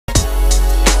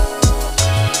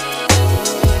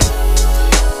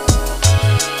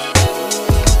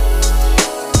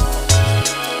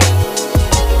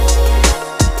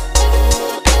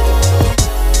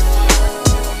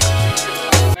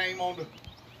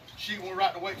sheet when we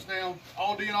write the weights down.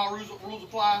 All DNR rules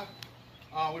apply.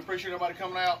 We appreciate everybody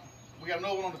coming out. We got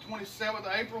another one on the 27th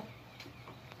of April.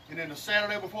 And then the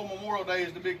Saturday before Memorial Day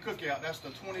is the big cookout. That's the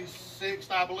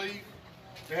 26th, I believe.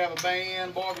 They have a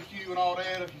band, barbecue, and all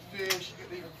that. If you fish, you get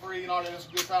to eat for free and all that. That's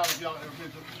a good time if y'all have never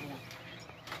been to it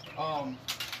before.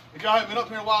 If y'all haven't been up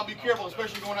here in a while, be careful,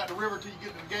 especially going out the river till you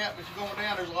get to the gap. If you're going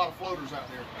down, there's a lot of floaters out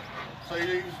there. So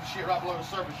you're using shit right below the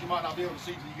surface. You might not be able to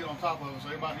see till you get on top of it. So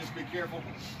everybody just be careful.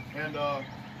 And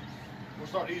we'll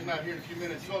start easing out here in a few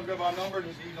minutes. You want to grab our number?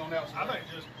 Just ease on out.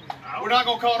 We're not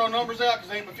going to call no numbers out because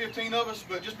there ain't but 15 of us,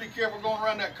 but just be careful going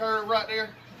around that curve right there.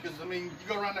 Because, I mean, you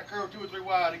go around that curve 2 or 3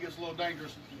 wide, it gets a little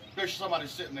dangerous, especially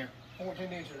somebody's sitting there.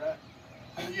 14 inch, right?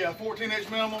 Yeah, 14 inch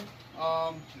minimum,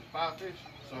 5 fish.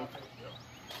 So.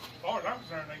 As far as I'm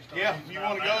concerned, next time. Yeah, if you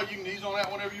want to go, you can ease on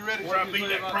that whenever you're ready. Where I beat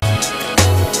that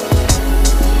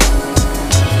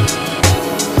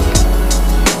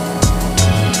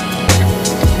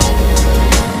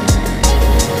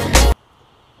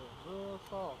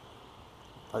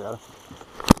I got it.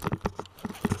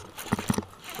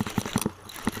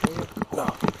 No.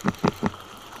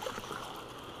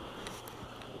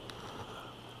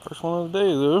 First one of the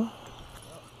day, though.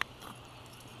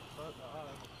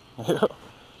 Yeah.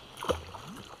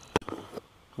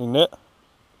 Need net?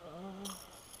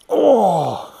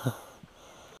 Oh!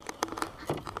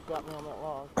 Got me on that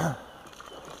log.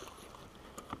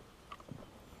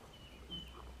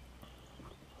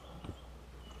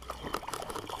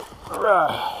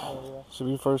 Alright. Should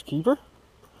be first keeper.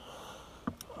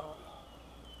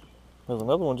 There's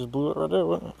another one just blew it right there,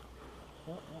 wasn't it?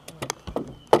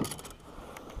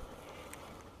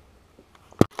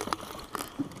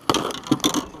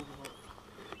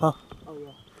 Huh? Oh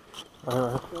yeah. Right here,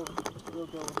 right here. We'll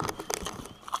go.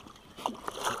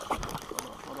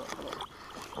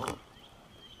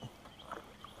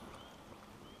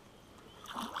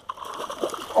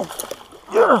 Oh,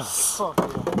 yes! Fuck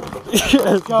yeah.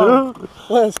 Yes, dude!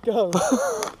 Let's go.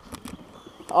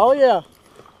 Oh yeah.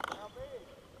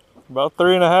 About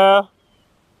 3.5.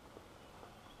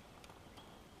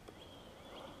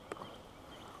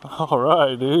 All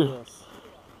right, dude. Yes.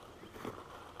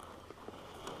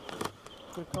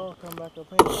 Good call, come back up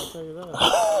here, I'll tell you that.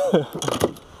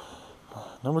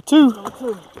 Number 2. Number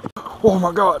 2. Oh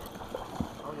my god.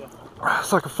 Oh yeah.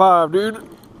 It's like a 5, dude.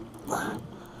 Right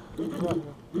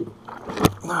here.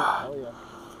 Oh yeah.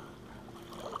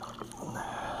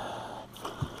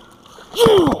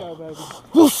 Go, baby.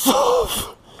 What's up?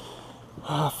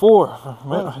 4.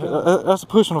 Man, that's a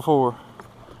pushing a 4.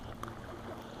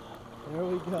 There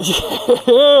we go.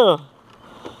 Yeah.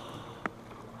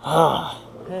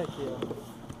 Heck yeah.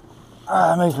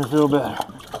 That makes me feel better.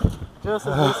 Just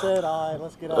as we said, alright,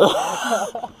 let's get out of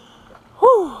here.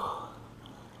 Whew.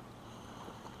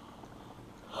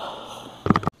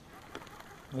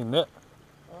 Need net?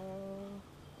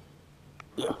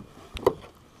 Yeah.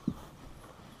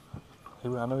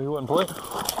 I know he wasn't playing.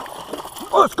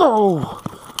 Let's go!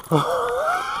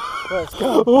 Let's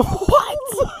go. What?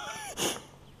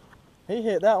 He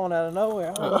hit that one out of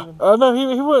nowhere. I know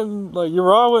he wasn't, like, your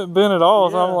rod wasn't bent at all,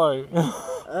 so I'm like.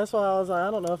 That's why I was like,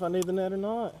 I don't know if I need the net or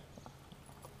not.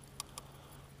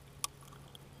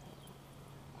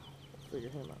 Figure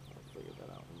him out. I'll figure that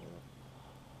out in a minute.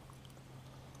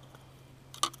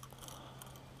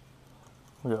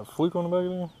 We got a fluke on the back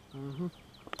of there? Mm-hmm.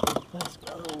 Let's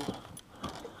go.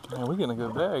 Man, we getting a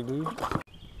good bag, dude.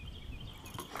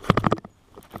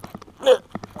 Net.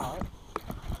 Alright.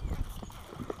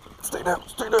 Stay down,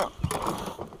 stay down.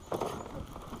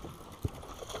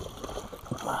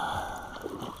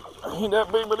 Ain't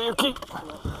that big, but he'll keep.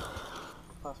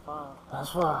 That's 5. That's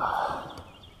 5.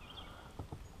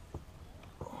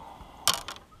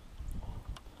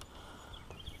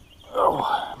 Oh,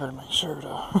 I better make sure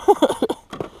though.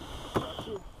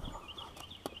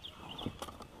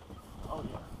 Oh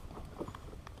yeah.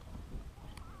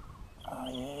 Oh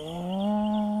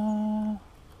yeah.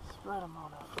 Spread them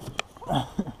on out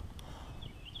there.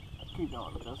 Keep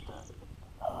going, just that.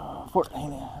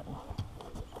 14.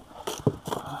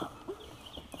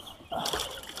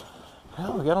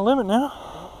 Hell, we got a limit now.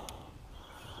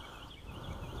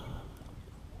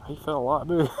 He fell a lot,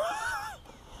 dude.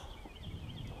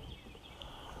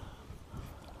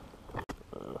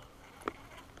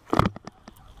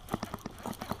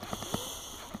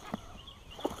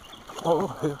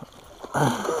 Oh, yeah.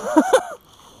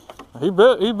 he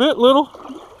bit little.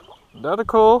 That's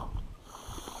cool.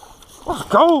 Let's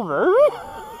go, baby.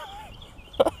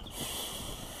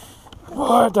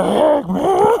 What the heck, man?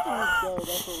 Let's go,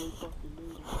 that's what we fucking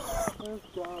need. Let's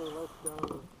go, let's go.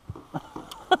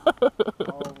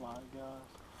 Oh my gosh.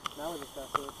 Now we just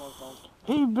got to the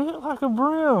He bit like a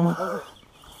brim.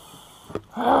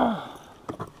 Oh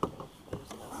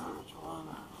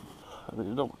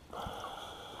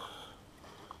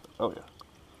yeah.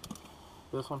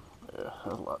 This one? Yeah,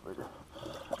 that's a lot bigger.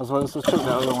 That's why let's just check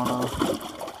the other one off.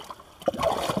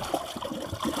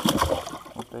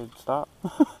 If they'd stop.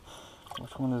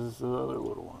 Which one is the other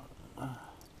little one?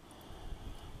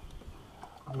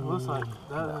 It looks like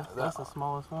that's the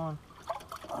smallest one.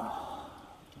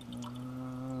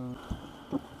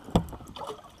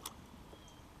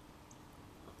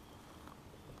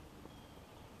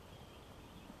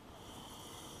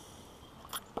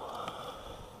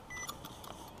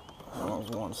 That one's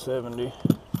 170.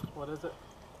 What is it?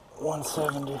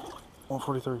 170.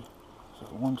 143. So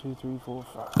 1, 2, 3, 4,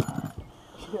 5.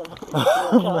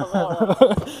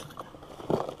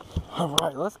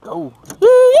 Alright, let's go.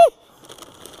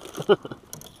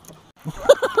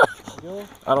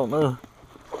 I don't know.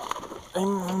 He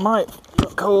might.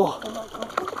 Cool.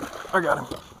 I got him.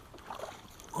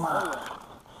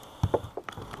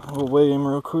 We'll weigh him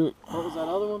real quick. What was that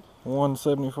other one?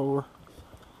 174.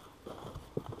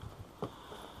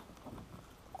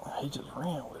 He just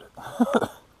ran with it. I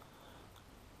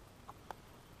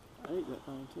ate that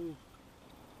thing too.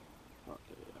 Oh,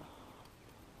 yeah.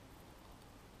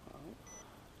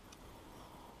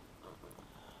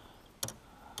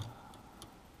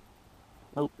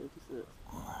 Nope. 56.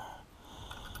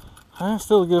 That's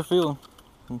still a good feeling.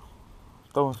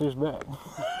 Throwing fish back.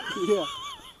 Yeah.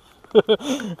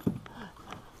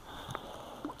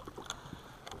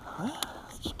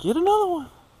 Let's get another one.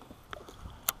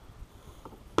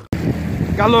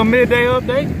 Got a little midday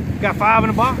update. Got 5 in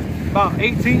the box, about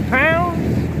 18 pounds.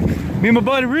 Me and my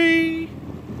buddy Reed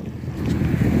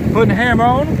putting the hammer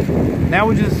on him. Now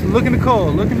we're just looking the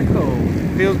cold,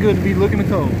 Feels good to be looking the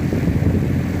cold.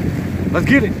 Let's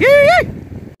get it. Yee!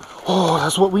 Oh,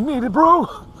 that's what we needed, bro.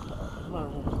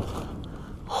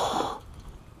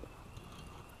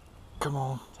 Come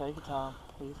on. Take your time,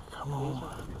 please. Come on.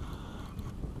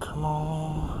 Come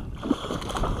on.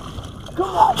 Come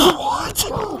on. What?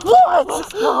 What?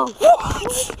 Let's go. What?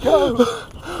 Let's go.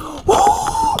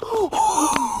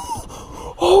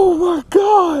 Oh my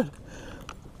God.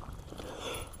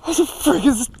 That's a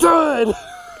freaking stud.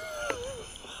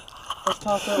 Let's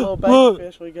toss that little baby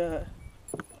fish we got.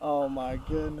 Oh my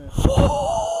goodness.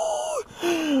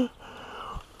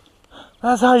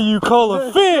 That's how you call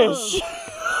a fish.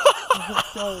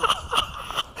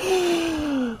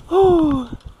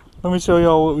 Let me show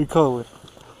y'all what we call it.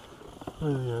 Yeah,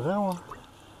 that one.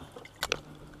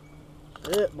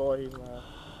 It, boy, he's mad.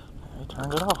 He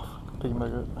turned it off. Pick him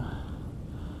back up.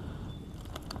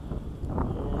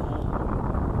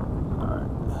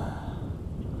 Alright.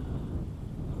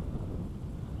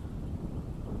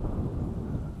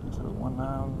 So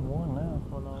 191 now.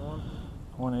 191.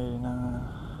 189.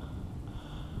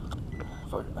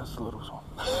 Fuck it, that's the littlest one.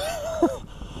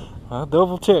 I'll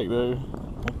double check though.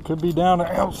 It could be down to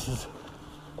ounces.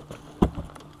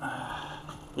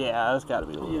 Yeah, that's gotta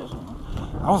be the littlest one.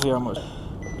 I don't see how much.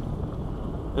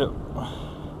 Yep.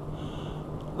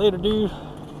 Later, dude.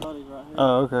 Buddy's right here.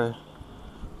 Oh, okay.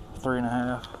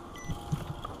 3.5.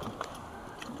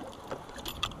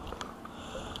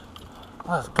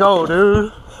 Let's go,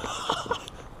 dude.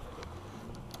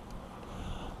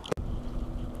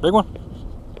 Big one.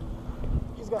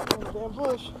 He's got me in the damn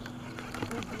bush.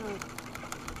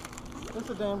 That's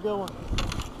a damn good one.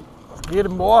 Let's get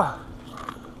him, boy.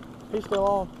 He's still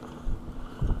on.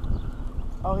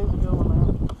 Oh, he's a good one,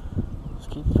 man. Just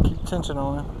keep tension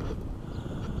on him.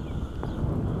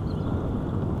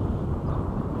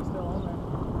 He's still on there.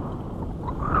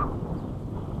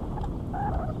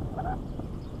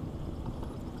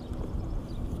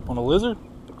 On a lizard?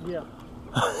 Yeah.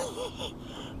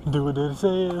 Do what Daddy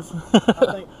says.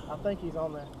 I think he's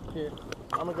on there. Here,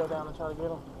 I'm gonna go down and try to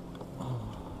get him.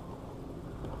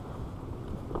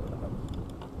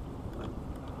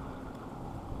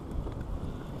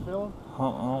 Feel him? I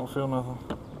don't feel nothing.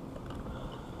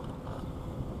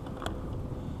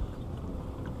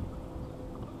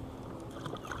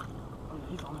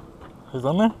 He's on there. He's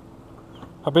on there?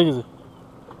 How big is he?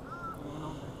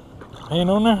 He ain't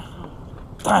on there?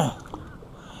 Dang.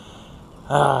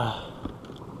 Ah.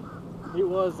 He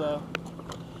was though.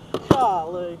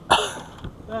 Golly.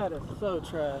 That is so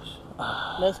trash.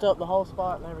 Messed up the whole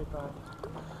spot and everything.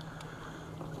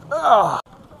 Ah.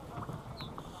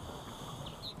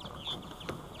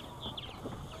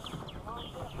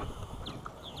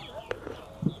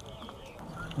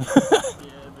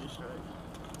 Yeah, be straight.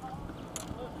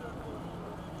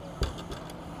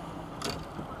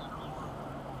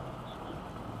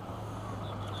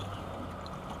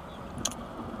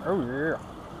 Oh yeah.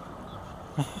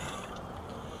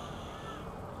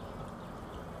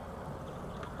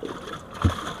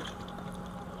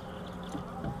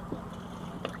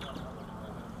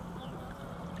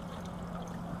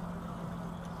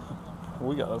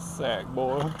 We got a sack,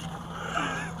 boy.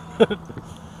 Bag,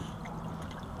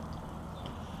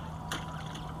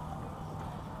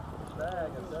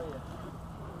 I tell you.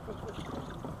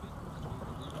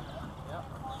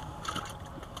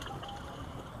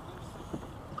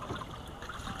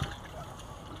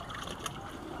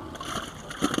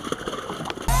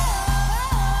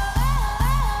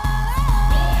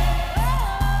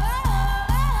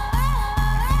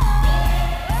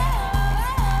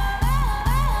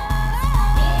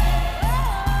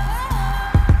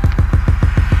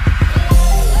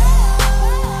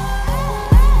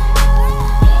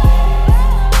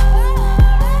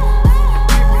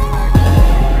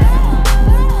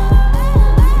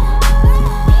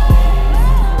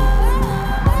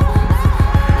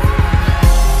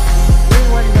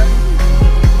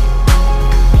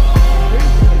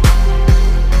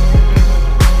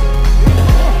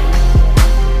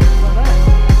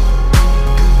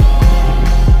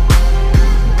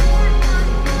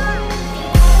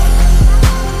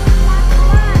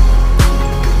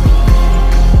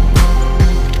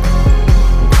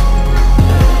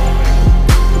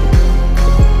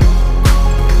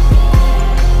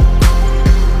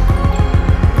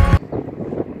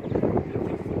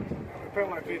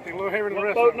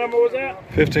 What boat number was that?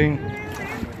 15.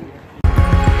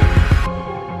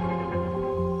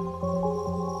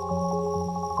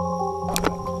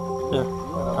 Yeah,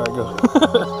 alright, go.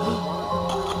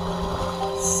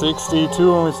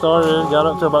 62 when we started, got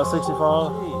up to about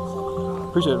 65.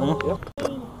 Appreciate it, man. Yep.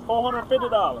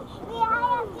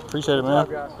 $450. Appreciate it, man.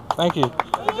 Thank you.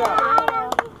 Good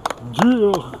job. Yeah.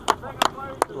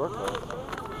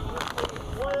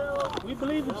 Well, we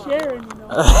believe in sharing, you know.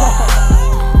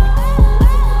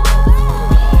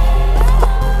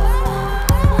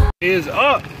 Is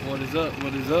up. What is up?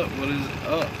 What is up? What is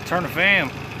up? Turn the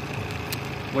fam.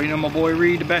 Waiting on my boy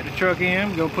Reed to back the truck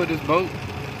in. Go put this boat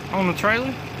on the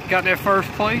trailer. Got that first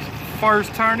place,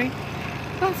 first turning.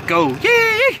 Let's go.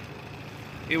 Yay!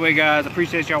 Anyway, guys, I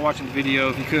appreciate y'all watching the video.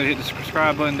 If you could, hit the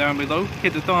subscribe button down below.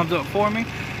 Hit the thumbs up for me.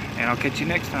 And I'll catch you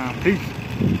next time. Peace.